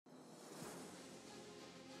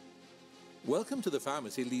Welcome to the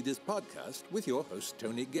Pharmacy Leaders Podcast with your host,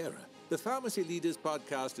 Tony Guerra. The Pharmacy Leaders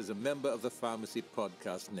Podcast is a member of the Pharmacy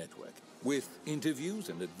Podcast Network, with interviews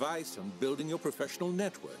and advice on building your professional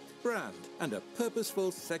network, brand, and a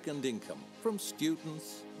purposeful second income from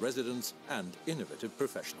students, residents, and innovative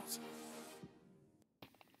professionals.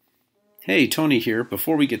 Hey, Tony here.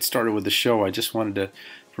 Before we get started with the show, I just wanted to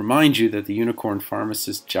remind you that the Unicorn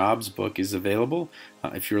Pharmacist Jobs book is available.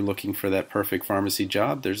 If you're looking for that perfect pharmacy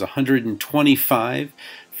job, there's 125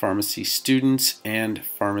 pharmacy students and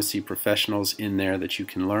pharmacy professionals in there that you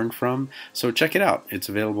can learn from. So check it out. It's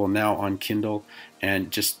available now on Kindle, and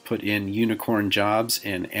just put in Unicorn Jobs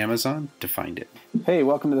in Amazon to find it. Hey,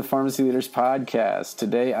 welcome to the Pharmacy Leaders Podcast.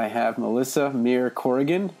 Today I have Melissa Murer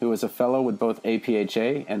Corrigan, who is a fellow with both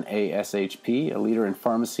APHA and ASHP, a leader in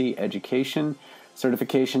pharmacy education,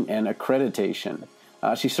 certification, and accreditation.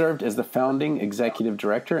 She served as the founding executive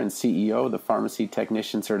director and CEO of the Pharmacy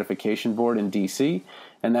Technician Certification Board in D.C.,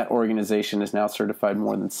 and that organization has now certified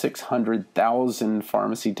more than 600,000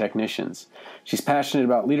 pharmacy technicians. She's passionate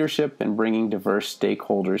about leadership and bringing diverse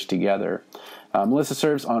stakeholders together. Melissa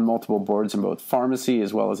serves on multiple boards in both pharmacy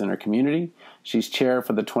as well as in her community. She's chair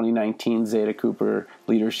for the 2019 Zeta Cooper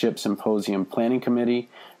Leadership Symposium Planning Committee,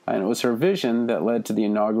 and it was her vision that led to the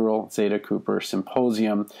inaugural Zeta Cooper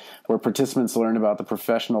Symposium, where participants learned about the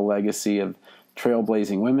professional legacy of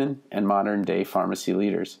trailblazing women and modern-day pharmacy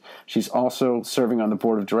leaders. She's also serving on the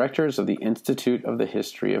board of directors of the Institute of the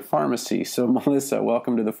History of Pharmacy. So, Melissa,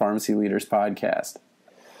 welcome to the Pharmacy Leaders Podcast.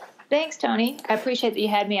 Thanks, Tony. I appreciate that you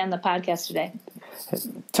had me on the podcast today.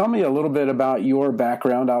 Tell me a little bit about your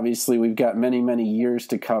background. Obviously, we've got many, many years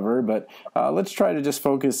to cover, but let's try to just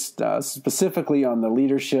focus specifically on the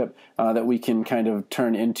leadership that we can kind of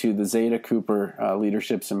turn into the Zeta Cooper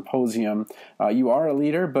Leadership Symposium. You are a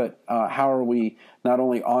leader, but how are we not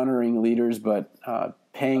only honoring leaders, but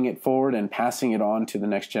paying it forward and passing it on to the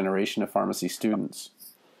next generation of pharmacy students?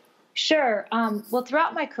 Sure. Well,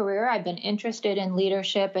 throughout my career, I've been interested in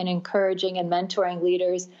leadership and encouraging and mentoring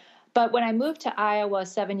leaders. But when I moved to Iowa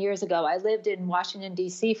 7 years ago, I lived in Washington,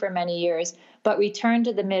 D.C. for many years, but returned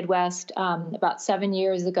to the Midwest about 7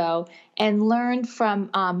 years ago and learned from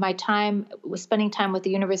my time, spending time with the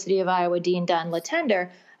University of Iowa Dean Don Latender,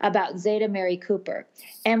 about Zeta Mary Cooper.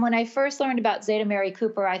 And when I first learned about Zeta Mary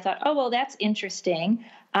Cooper, I thought, oh, well, that's interesting.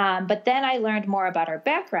 But then I learned more about her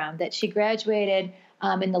background, that she graduated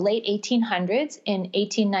in the late 1800s in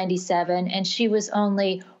 1897, and she was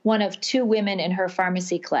only one of two women in her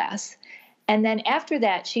pharmacy class. And then after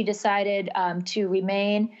that, she decided to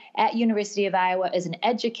remain at University of Iowa as an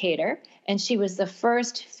educator, and she was the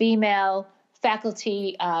first female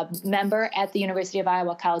faculty member at the University of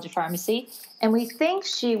Iowa College of Pharmacy. And we think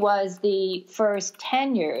she was the first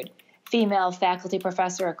tenured female faculty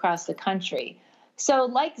professor across the country. So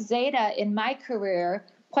like Zeta, in my career,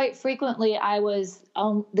 quite frequently, I was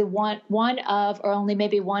the one of, or only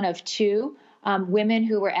maybe one of two women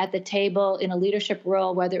who were at the table in a leadership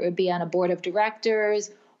role, whether it would be on a board of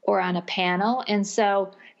directors or on a panel. And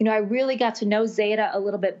so, I really got to know Zeta a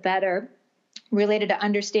little bit better, related to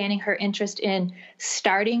understanding her interest in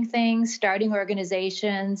starting things, starting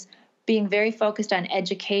organizations, being very focused on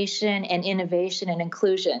education and innovation and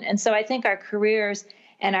inclusion. And so I think our careers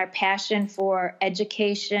and our passion for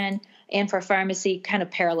education and for pharmacy kind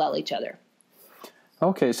of parallel each other.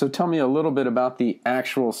 Okay, so tell me a little bit about the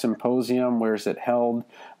actual symposium. Where is it held?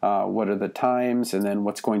 What are the times? And then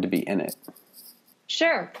what's going to be in it?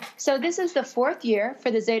 Sure. So this is the fourth year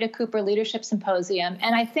for the Zeta Cooper Leadership Symposium.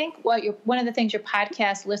 And I think one of the things your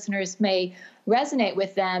podcast listeners may resonate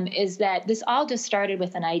with them is that this all just started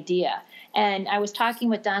with an idea. And I was talking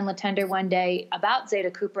with Don Latender one day about Zeta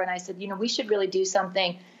Cooper, and I said, we should really do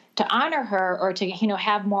something to honor her, or to,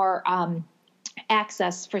 have more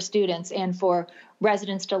access for students and for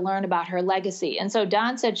residents to learn about her legacy. And so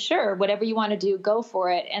Don said, sure, whatever you want to do, go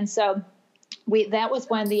for it. And so that was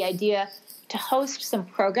when the idea to host some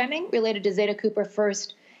programming related to Zeta Cooper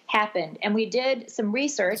first happened. And we did some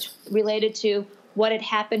research related to what had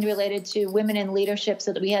happened related to women in leadership,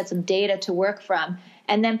 so that we had some data to work from,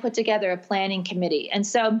 and then put together a planning committee. And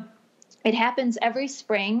so it happens every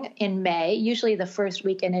spring in May, usually the first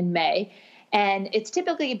weekend in May. And it's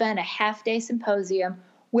typically been a half-day symposium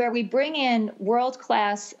where we bring in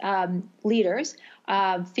world-class leaders,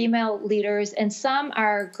 female leaders, and some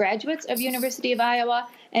are graduates of University of Iowa,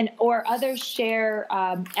 or others share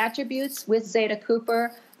attributes with Zeta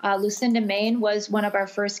Cooper. Lucinda Main was one of our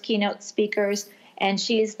first keynote speakers, and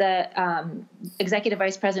she's the executive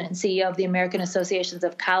vice president and CEO of the American Associations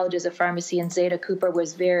of Colleges of Pharmacy, and Zeta Cooper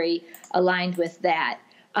was very aligned with that.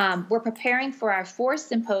 We're preparing for our fourth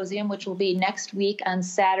symposium, which will be next week on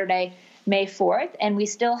Saturday, May 4th, and we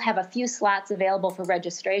still have a few slots available for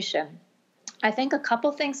registration. I think a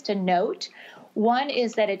couple things to note. One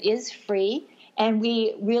is that it is free, and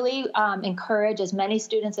we really encourage as many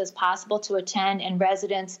students as possible to attend and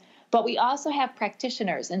residents, but we also have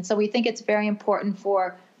practitioners, and so we think it's very important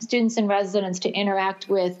for students and residents to interact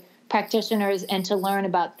with practitioners and to learn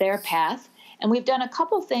about their path. And we've done a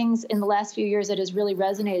couple things in the last few years that has really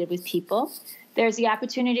resonated with people. There's the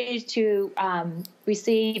opportunity to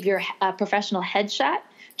receive your professional headshot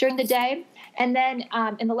during the day. And then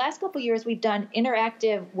in the last couple of years, we've done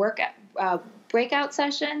interactive breakout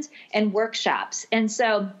sessions and workshops. And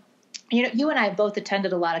so, you and I have both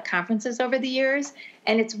attended a lot of conferences over the years,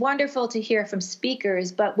 and it's wonderful to hear from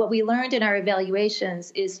speakers. But what we learned in our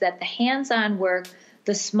evaluations is that the hands-on work,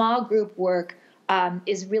 the small group work,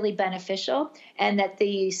 is really beneficial, and that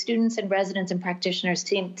the students and residents and practitioners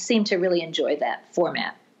seem to really enjoy that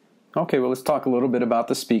format. Okay, well, let's talk a little bit about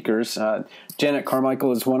the speakers. Janet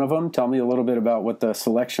Carmichael is one of them. Tell me a little bit about what the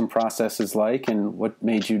selection process is like and what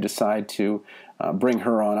made you decide to bring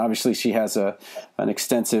her on. Obviously, she has an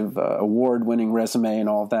extensive award-winning resume and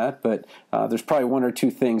all of that, but there's probably one or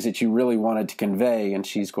two things that you really wanted to convey, and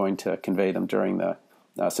she's going to convey them during the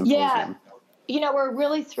symposium. Yeah. We're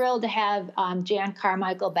really thrilled to have Jan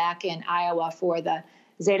Carmichael back in Iowa for the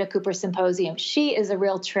Zeta Cooper Symposium. She is a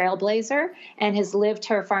real trailblazer and has lived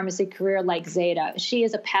her pharmacy career like Zeta. She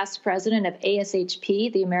is a past president of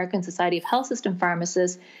ASHP, the American Society of Health System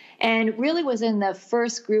Pharmacists, and really was in the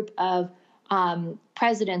first group of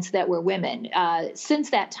presidents that were women.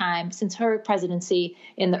 Since that time, since her presidency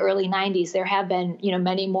in the early 90s, there have been,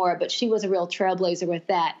 many more, but she was a real trailblazer with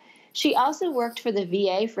that. She also worked for the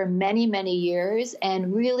VA for many, many years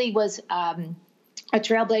and really was a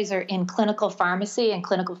trailblazer in clinical pharmacy and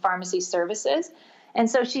clinical pharmacy services. And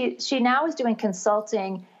so she now is doing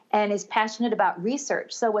consulting and is passionate about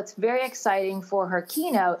research. So what's very exciting for her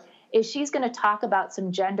keynote is she's going to talk about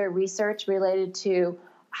some gender research related to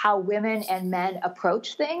how women and men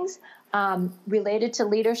approach things related to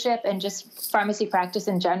leadership and just pharmacy practice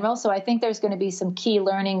in general. So I think there's going to be some key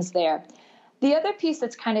learnings there. The other piece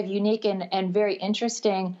that's kind of unique and very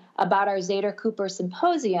interesting about our Zeta Cooper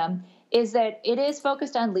Symposium is that it is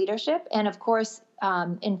focused on leadership. And of course,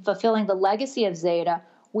 in fulfilling the legacy of Zeta,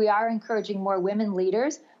 we are encouraging more women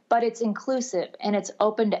leaders, but it's inclusive and it's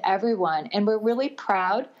open to everyone. And we're really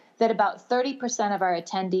proud that about 30% of our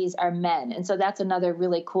attendees are men. And so that's another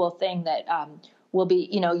really cool thing that will be,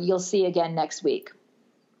 you'll see again next week.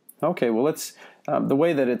 Okay, well, let's the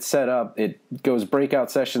way that it's set up, it goes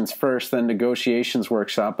breakout sessions first, then negotiations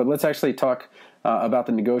workshop. But let's actually talk about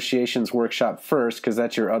the negotiations workshop first, because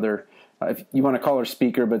that's your other, if you want to call her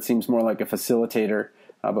speaker, but seems more like a facilitator,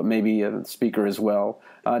 but maybe a speaker as well.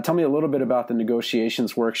 Tell me a little bit about the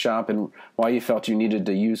negotiations workshop and why you felt you needed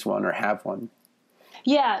to use one or have one.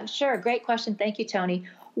 Yeah, sure. Great question. Thank you, Tony.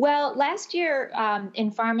 Well, last year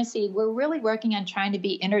in pharmacy, we're really working on trying to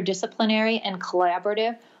be interdisciplinary and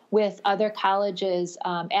collaborative with other colleges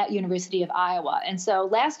at University of Iowa. And so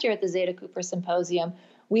last year at the Zeta Cooper Symposium,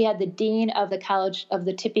 we had the dean of the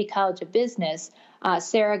Tippie College of Business,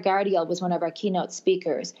 Sarah Gardiel, was one of our keynote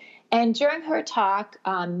speakers. And during her talk,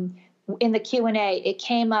 in the Q&A, it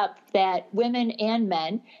came up that women and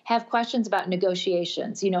men have questions about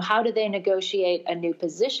negotiations. How do they negotiate a new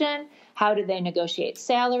position? How do they negotiate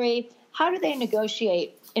salary? How do they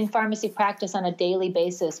negotiate in pharmacy practice on a daily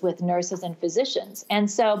basis with nurses and physicians?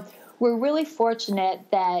 And so we're really fortunate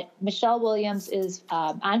that Michelle Williams is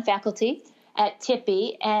on faculty at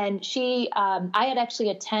Tippie, and I had actually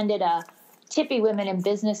attended a Tippie Women in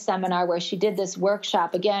Business seminar where she did this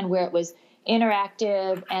workshop, again, where it was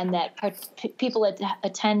interactive and that people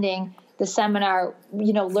attending the seminar,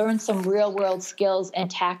 learned some real-world skills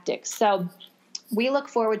and tactics. So we look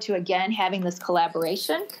forward to, again, having this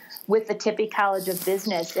collaboration with the Tippie College of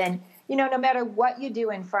Business. And, no matter what you do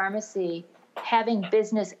in pharmacy, having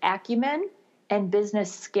business acumen and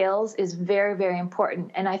business skills is very, very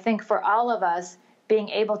important. And I think for all of us, being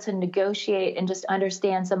able to negotiate and just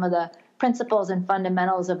understand some of the principles and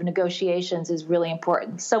fundamentals of negotiations is really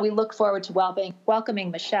important. So we look forward to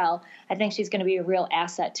welcoming Michelle. I think she's going to be a real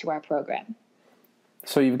asset to our program.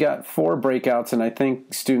 So you've got 4 breakouts, and I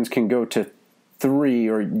think students can go to 3,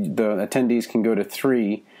 or the attendees can go to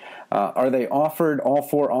 3. Are they offered, all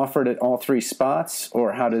 4 offered at all 3 spots,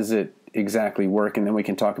 or how does it exactly work? And then we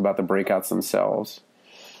can talk about the breakouts themselves.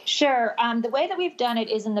 Sure. The way that we've done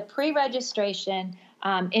it is in the pre-registration,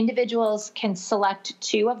 individuals can select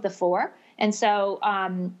 2 of the 4. And so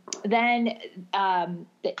and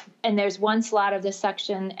there's 1 slot of this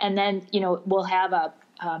section, and then, we'll have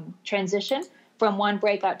transition from one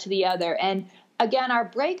breakout to the other. And again, our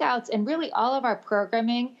breakouts and really all of our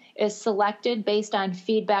programming is selected based on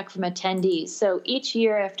feedback from attendees. So each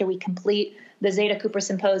year after we complete the Zeta Cooper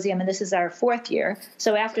Symposium, and this is our 4th year.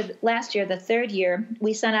 So after last year, the 3rd year,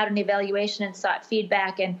 we sent out an evaluation and sought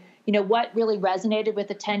feedback and, what really resonated with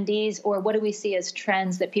attendees, or what do we see as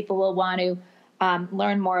trends that people will want to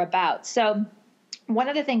learn more about. So one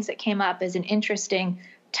of the things that came up as an interesting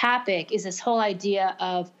topic is this whole idea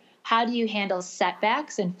of how do you handle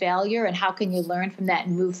setbacks and failure, and how can you learn from that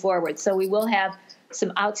and move forward? So we will have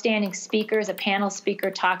some outstanding speakers, a panel speaker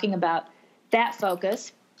talking about that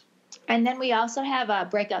focus. And then we also have a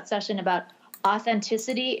breakout session about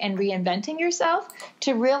authenticity and reinventing yourself,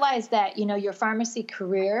 to realize that, your pharmacy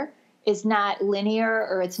career is not linear,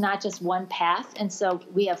 or it's not just one path. And so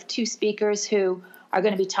we have 2 speakers who are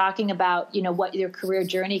going to be talking about, what your career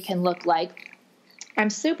journey can look like.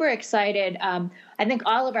 I'm super excited. I think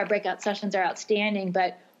all of our breakout sessions are outstanding,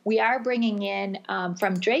 but we are bringing in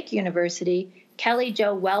from Drake University, Kelly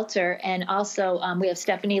Jo Welter, and also we have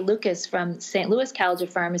Stephanie Lucas from St. Louis College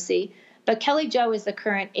of Pharmacy. But Kelly Jo is the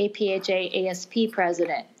current APHA ASP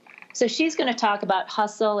president. So she's going to talk about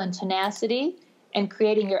hustle and tenacity and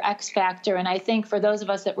creating your X factor. And I think for those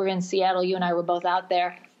of us that were in Seattle, you and I were both out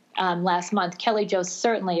there last month, Kelly Jo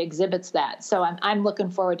certainly exhibits that. So I'm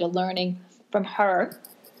looking forward to learning from her.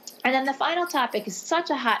 And then the final topic is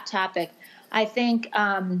such a hot topic. I think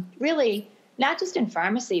really not just in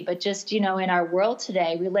pharmacy, but just, in our world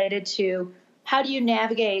today, related to how do you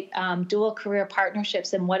navigate dual career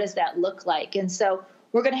partnerships, and what does that look like? And so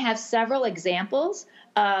we're going to have several examples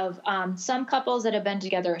of some couples that have been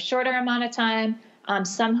together a shorter amount of time,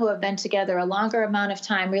 some who have been together a longer amount of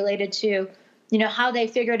time, related to, how they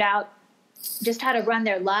figured out just how to run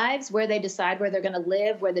their lives, where they decide where they're going to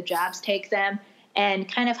live, where the jobs take them, and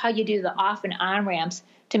kind of how you do the off and on ramps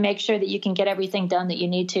to make sure that you can get everything done that you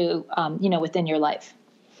need to, within your life.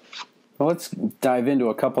 Well, let's dive into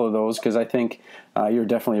a couple of those, because I think you're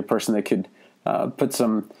definitely a person that could put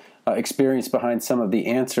some experience behind some of the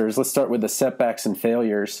answers. Let's start with the setbacks and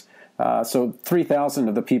failures. So 3,000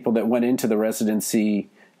 of the people that went into the residency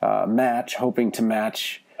hoping to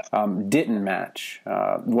match, didn't match,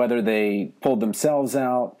 whether they pulled themselves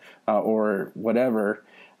out or whatever.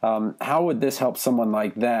 How would this help someone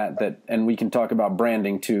like that? And we can talk about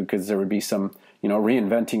branding too, because there would be some,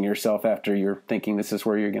 reinventing yourself after you're thinking this is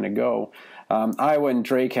where you're going to go. Iowa and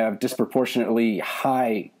Drake have disproportionately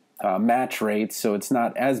high match rates, so it's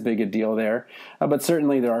not as big a deal there. But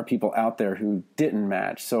certainly there are people out there who didn't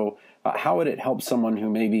match. So how would it help someone who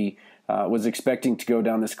maybe was expecting to go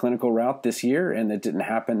down this clinical route this year and it didn't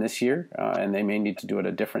happen this year, and they may need to do it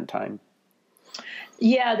a different time?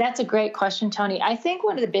 Yeah, that's a great question, Tony. I think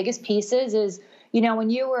one of the biggest pieces is, when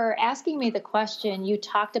you were asking me the question, you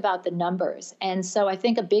talked about the numbers. And so I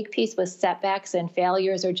think a big piece with setbacks and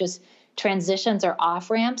failures, or just transitions or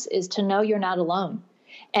off-ramps, is to know you're not alone.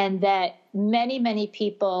 And that many, many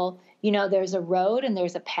people, there's a road and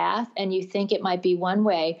there's a path, and you think it might be one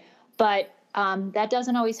way, but that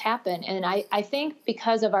doesn't always happen. And I think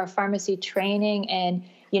because of our pharmacy training and,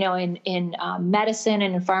 in medicine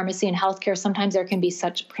and in pharmacy and healthcare, sometimes there can be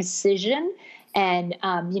such precision and,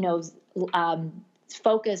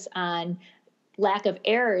 focus on lack of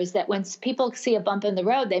errors, that when people see a bump in the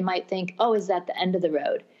road, they might think, oh, is that the end of the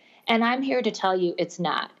road? And I'm here to tell you it's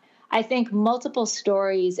not. I think multiple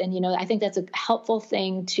stories, and, I think that's a helpful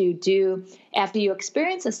thing to do after you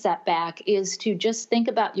experience a setback, is to just think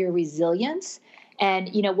about your resilience and,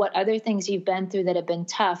 what other things you've been through that have been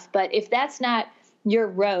tough. But if that's not your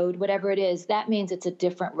road, whatever it is, that means it's a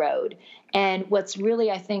different road. And what's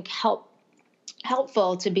really, I think,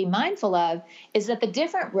 helpful to be mindful of is that the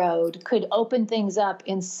different road could open things up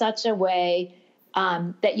in such a way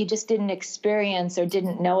that you just didn't experience or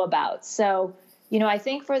didn't know about. So, I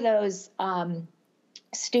think for those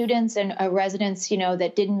students and residents,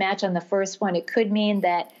 that didn't match on the first one, it could mean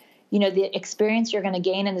that, the experience you're going to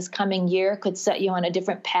gain in this coming year could set you on a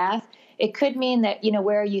different path. It could mean that,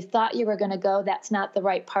 where you thought you were going to go, that's not the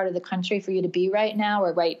right part of the country for you to be right now,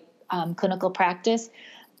 or right clinical practice.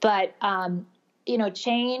 But,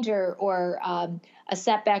 change or a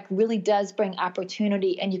setback really does bring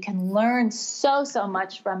opportunity, and you can learn so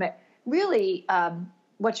much from it. Really,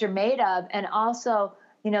 what you're made of, and also,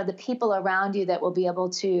 the people around you that will be able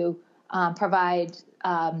to provide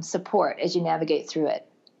support as you navigate through it.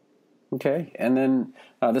 Okay. And then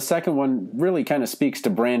the second one really kind of speaks to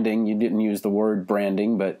branding. You didn't use the word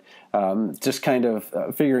branding, but just kind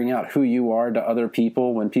of figuring out who you are to other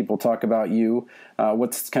people. When people talk about you,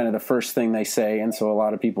 what's kind of the first thing they say? And so a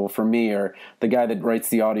lot of people, for me, are the guy that writes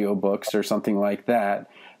the audiobooks or something like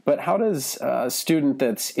that. But how does a student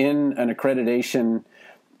that's in an accreditation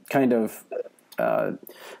kind of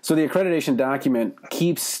so the accreditation document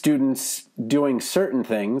keeps students doing certain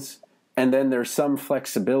things, and then there's some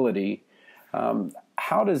flexibility.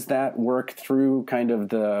 How does that work through kind of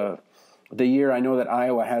the year? I know that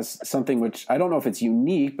Iowa has something which I don't know if it's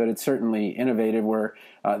unique, but it's certainly innovative, where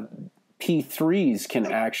P3s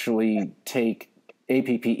can actually take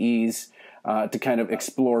APPEs to kind of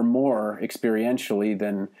explore more experientially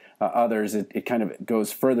than others. It kind of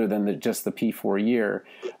goes further than just the P4 year.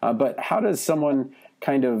 But how does someone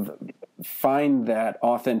kind of find that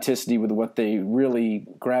authenticity with what they really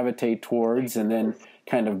gravitate towards, and then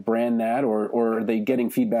kind of brand that, or are they getting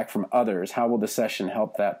feedback from others? How will the session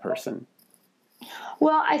help that person?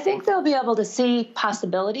 Well, I think they'll be able to see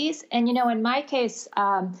possibilities. And, in my case,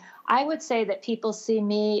 I would say that people see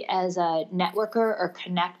me as a networker or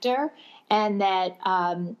connector, and that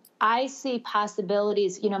I see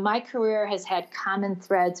possibilities. My career has had common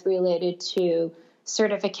threads related to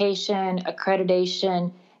certification,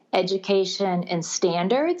 accreditation, education, and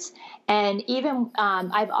standards. And even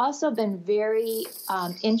I've also been very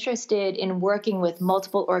interested in working with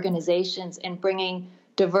multiple organizations and bringing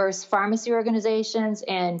diverse pharmacy organizations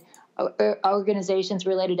and organizations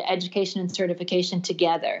related to education and certification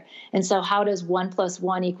together. And so how does 1 +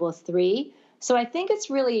 1 = 3? So I think it's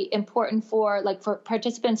really important for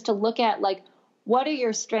participants to look at what are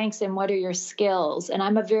your strengths and what are your skills. And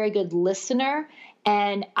I'm a very good listener,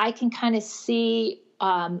 and I can kind of see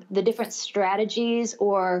the different strategies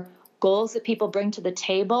or goals that people bring to the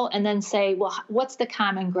table, and then say, well, what's the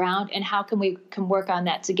common ground and how can we work on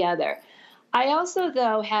that together? I also,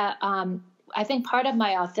 though, I think part of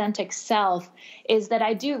my authentic self is that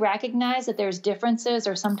I do recognize that there's differences,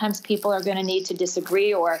 or sometimes people are going to need to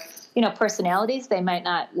disagree, or, personalities, they might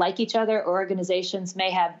not like each other, or organizations may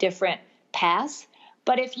have different paths.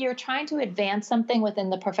 But if you're trying to advance something within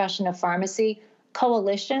the profession of pharmacy,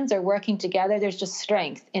 coalitions or working together, there's just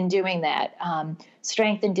strength in doing that.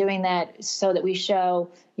 So that we show,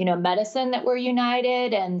 medicine that we're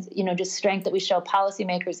united, and, just strength that we show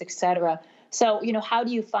policymakers, et cetera. So, how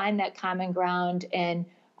do you find that common ground, and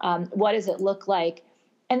what does it look like?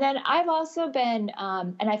 And then I've also been,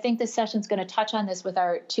 and I think this session's going to touch on this with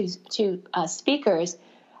our two speakers,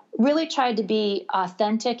 really tried to be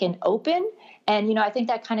authentic and open. And, I think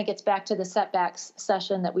that kind of gets back to the setbacks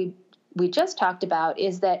session that we just talked about,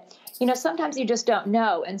 is that, sometimes you just don't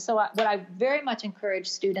know. And so what I very much encourage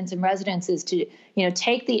students and residents is to,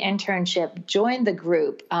 take the internship, join the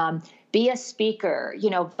group, be a speaker,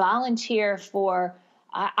 volunteer for.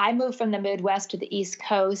 I moved from the Midwest to the East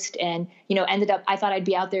Coast, and, I thought I'd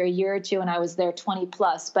be out there a year or two, and I was there 20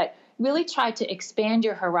 plus, but really try to expand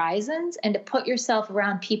your horizons and to put yourself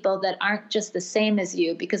around people that aren't just the same as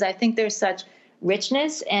you, because I think there's such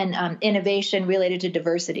richness and innovation related to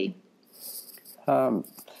diversity.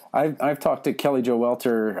 I've talked to Kelly Jo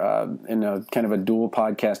Welter in a kind of a dual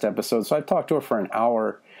podcast episode, so I've talked to her for an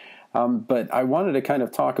hour. But I wanted to kind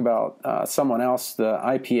of talk about someone else, the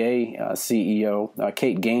IPA CEO,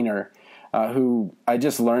 Kate Gaynor, who I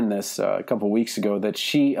just learned this a couple of weeks ago, that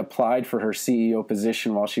she applied for her CEO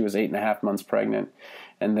position while she was 8.5 months pregnant.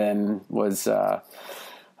 And then was,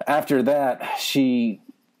 after that,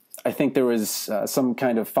 I think there was some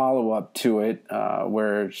kind of follow-up to it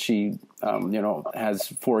where she, has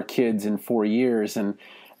 4 kids in 4 years. And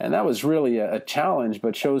that was really a challenge,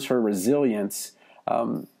 but shows her resilience.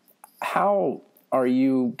 How are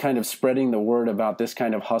you kind of spreading the word about this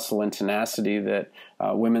kind of hustle and tenacity that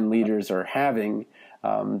women leaders are having?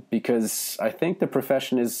 Because I think the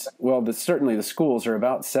profession is, certainly the schools are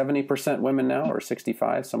about 70% women now, or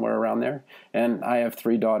 65, somewhere around there. And I have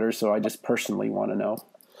 3 daughters, so I just personally want to know.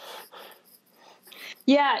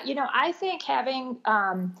 Yeah, I think having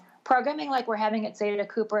programming like we're having at Zeta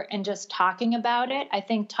Cooper and just talking about it, I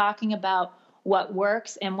think talking about what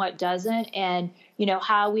works and what doesn't, and,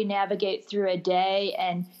 how we navigate through a day.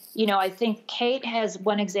 And, I think Kate has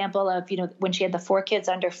one example of, when she had the 4 kids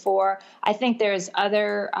under 4. I think there's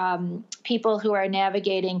other people who are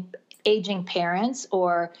navigating aging parents,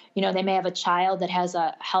 or, they may have a child that has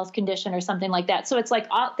a health condition or something like that. So it's like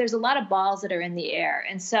there's a lot of balls that are in the air.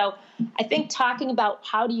 And so I think talking about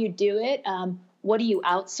how do you do it, what do you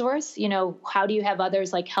outsource? How do you have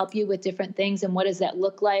others help you with different things, and what does that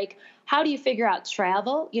look like? How do you figure out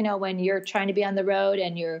travel, when you're trying to be on the road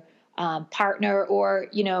and you're partner, or,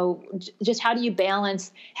 just how do you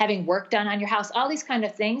balance having work done on your house, all these kind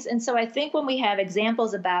of things. And so I think when we have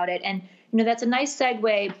examples about it, and, that's a nice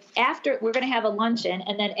segue. After, we're going to have a luncheon,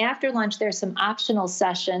 and then after lunch, there's some optional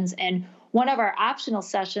sessions. And one of our optional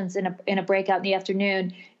sessions in a breakout in the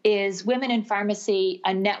afternoon is Women in Pharmacy,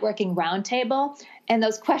 a networking roundtable. And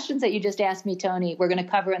those questions that you just asked me, Tony, we're going to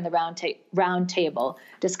cover in the roundtable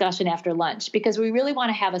discussion after lunch, because we really want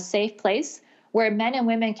to have a safe place where men and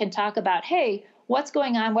women can talk about, hey, what's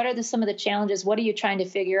going on? What are some of the challenges? What are you trying to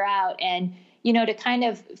figure out? And, to kind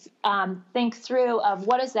of think through of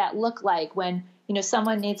what does that look like when,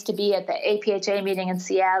 someone needs to be at the APHA meeting in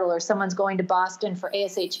Seattle, or someone's going to Boston for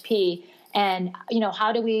ASHP. And,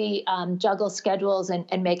 how do we juggle schedules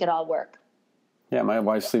and make it all work? Yeah, my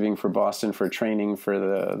wife's leaving for Boston for training for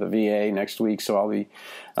the VA next week, so I'll be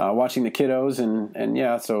watching the kiddos. And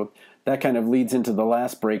yeah, so that kind of leads into the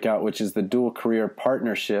last breakout, which is the dual career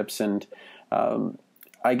partnerships. And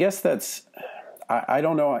I guess I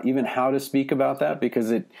don't know even how to speak about that,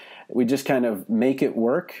 because we just kind of make it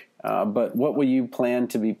work. But what will you plan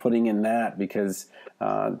to be putting in that? Because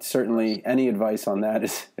certainly any advice on that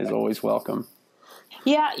is always welcome.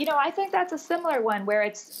 Yeah, I think that's a similar one where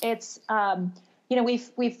it's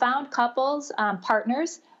we've found couples,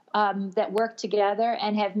 partners that work together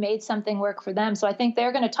and have made something work for them. So I think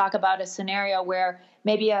they're going to talk about a scenario where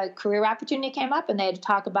maybe a career opportunity came up and they had to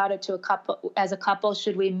talk about it to a couple as a couple.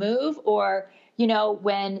 Should we move? Or,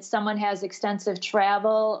 when someone has extensive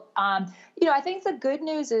travel, I think the good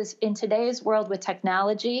news is in today's world with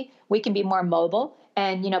technology, we can be more mobile,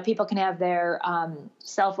 and, people can have their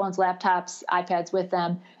cell phones, laptops, iPads with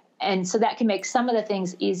them. And so that can make some of the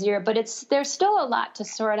things easier, but there's still a lot to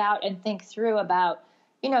sort out and think through about,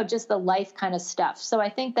 just the life kind of stuff. So I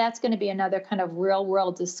think that's going to be another kind of real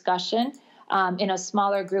world discussion in a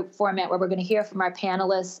smaller group format where we're going to hear from our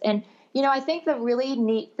panelists. And, I think the really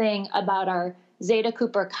neat thing about our Zeta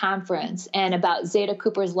Cooper conference and about Zeta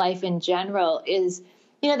Cooper's life in general is,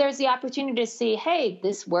 there's the opportunity to see, hey,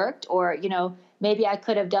 this worked, or, maybe I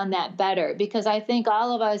could have done that better. Because I think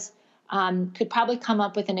all of us could probably come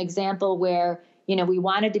up with an example where, we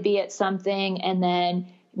wanted to be at something and then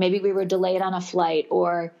maybe we were delayed on a flight,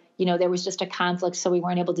 or, there was just a conflict, so we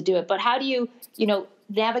weren't able to do it. But how do you,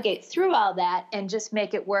 navigate through all that and just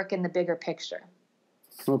make it work in the bigger picture?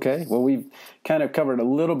 Okay. Well, we've kind of covered a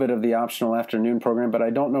little bit of the optional afternoon program, but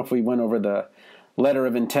I don't know if we went over the letter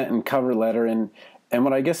of intent and cover letter. And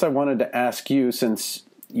what I guess I wanted to ask you, since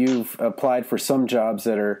you've applied for some jobs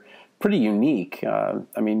that are pretty unique.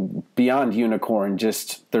 Beyond unicorn,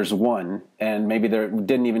 just there's one, and maybe there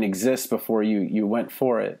didn't even exist before you went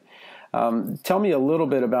for it. Tell me a little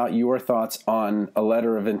bit about your thoughts on a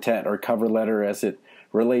letter of intent or cover letter as it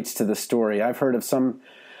relates to the story. I've heard of some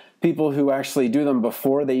people who actually do them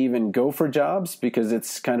before they even go for jobs, because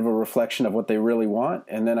it's kind of a reflection of what they really want.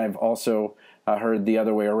 And then I've also heard the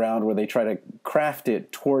other way around, where they try to craft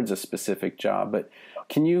it towards a specific job. But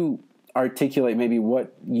can you articulate maybe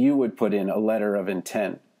what you would put in a letter of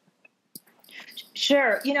intent?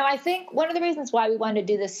 Sure. I think one of the reasons why we wanted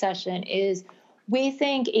to do this session is we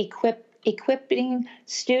think equipping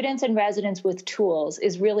students and residents with tools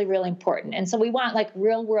is really, really important. And so we want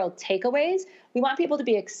real world takeaways. We want people to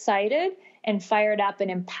be excited and fired up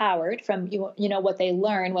and empowered from, what they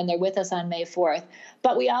learn when they're with us on May 4th.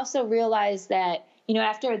 But we also realize that,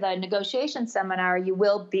 after the negotiation seminar, you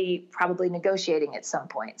will be probably negotiating at some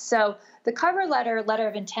point. So the cover letter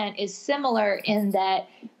of intent is similar in that,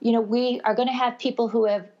 we are going to have people who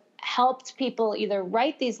have helped people either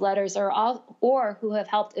write these letters or who have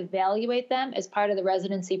helped evaluate them as part of the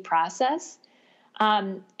residency process.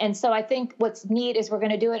 And so I think what's neat is we're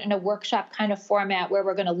going to do it in a workshop kind of format where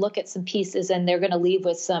we're going to look at some pieces and they're going to leave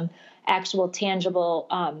with some actual tangible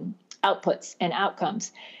outputs and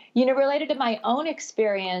outcomes. Related to my own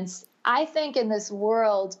experience, I think in this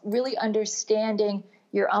world, really understanding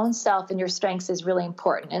your own self and your strengths is really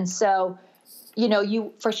important. And so,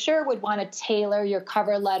 you for sure would want to tailor your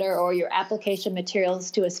cover letter or your application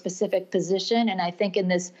materials to a specific position. And I think in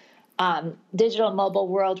this digital mobile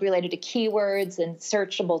world, related to keywords and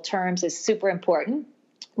searchable terms is super important,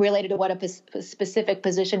 related to what a specific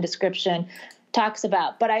position description talks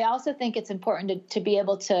about. But I also think it's important to be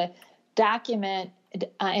able to document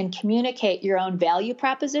and communicate your own value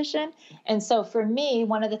proposition. And so for me,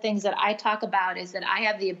 one of the things that I talk about is that I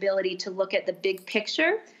have the ability to look at the big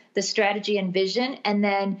picture, the strategy and vision, and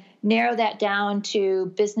then narrow that down to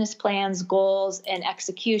business plans, goals, and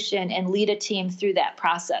execution, and lead a team through that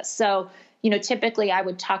process. So, typically I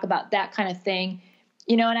would talk about that kind of thing,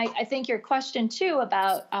 And I think your question too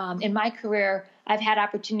about in my career, I've had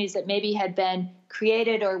opportunities that maybe had been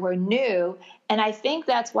created or were new. And I think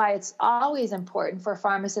that's why it's always important for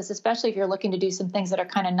pharmacists, especially if you're looking to do some things that are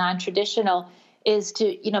kind of non-traditional, is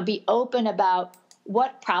to, be open about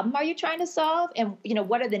what problem are you trying to solve, and,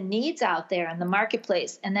 what are the needs out there in the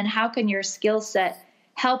marketplace? And then how can your skill set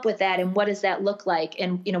help with that? And what does that look like?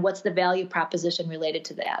 And, what's the value proposition related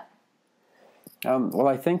to that? Well,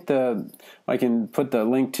 I think I can put the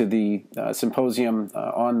link to the symposium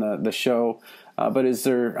on the show. But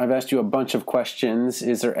I've asked you a bunch of questions.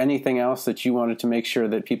 Is there anything else that you wanted to make sure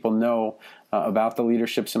that people know about the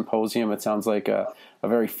Leadership Symposium? It sounds like a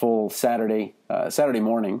very full Saturday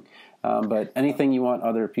morning. But anything you want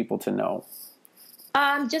other people to know?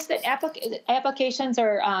 Just that applications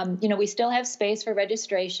are, we still have space for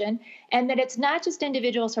registration, and that it's not just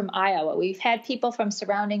individuals from Iowa. We've had people from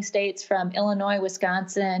surrounding states, from Illinois,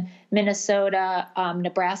 Wisconsin, Minnesota,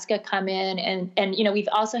 Nebraska come in, and we've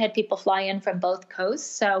also had people fly in from both coasts.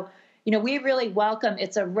 So, we really welcome.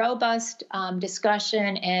 It's a robust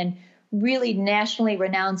discussion and really nationally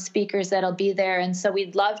renowned speakers that'll be there, and so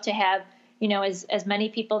we'd love to have as many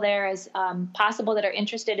people there as possible that are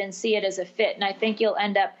interested and see it as a fit. And I think you'll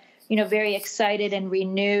end up, very excited and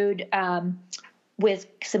renewed with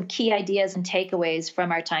some key ideas and takeaways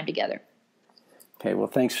from our time together. Okay, well,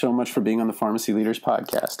 thanks so much for being on the Pharmacy Leaders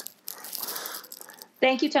Podcast.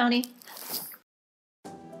 Thank you, Tony.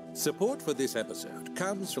 Support for this episode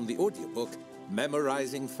comes from the audiobook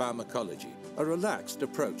Memorizing Pharmacology, a relaxed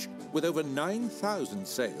approach. With over 9,000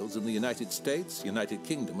 sales in the United States, United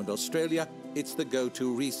Kingdom, and Australia, it's the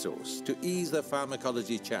go-to resource to ease the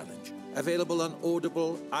pharmacology challenge. Available on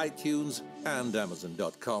Audible, iTunes, and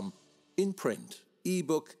Amazon.com, in print,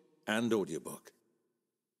 ebook, and audiobook.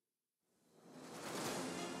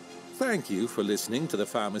 Thank you for listening to the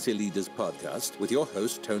Pharmacy Leaders Podcast with your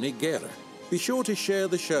host, Tony Guerra. Be sure to share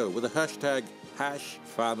the show with the hashtag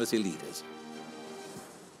 #PharmacyLeaders.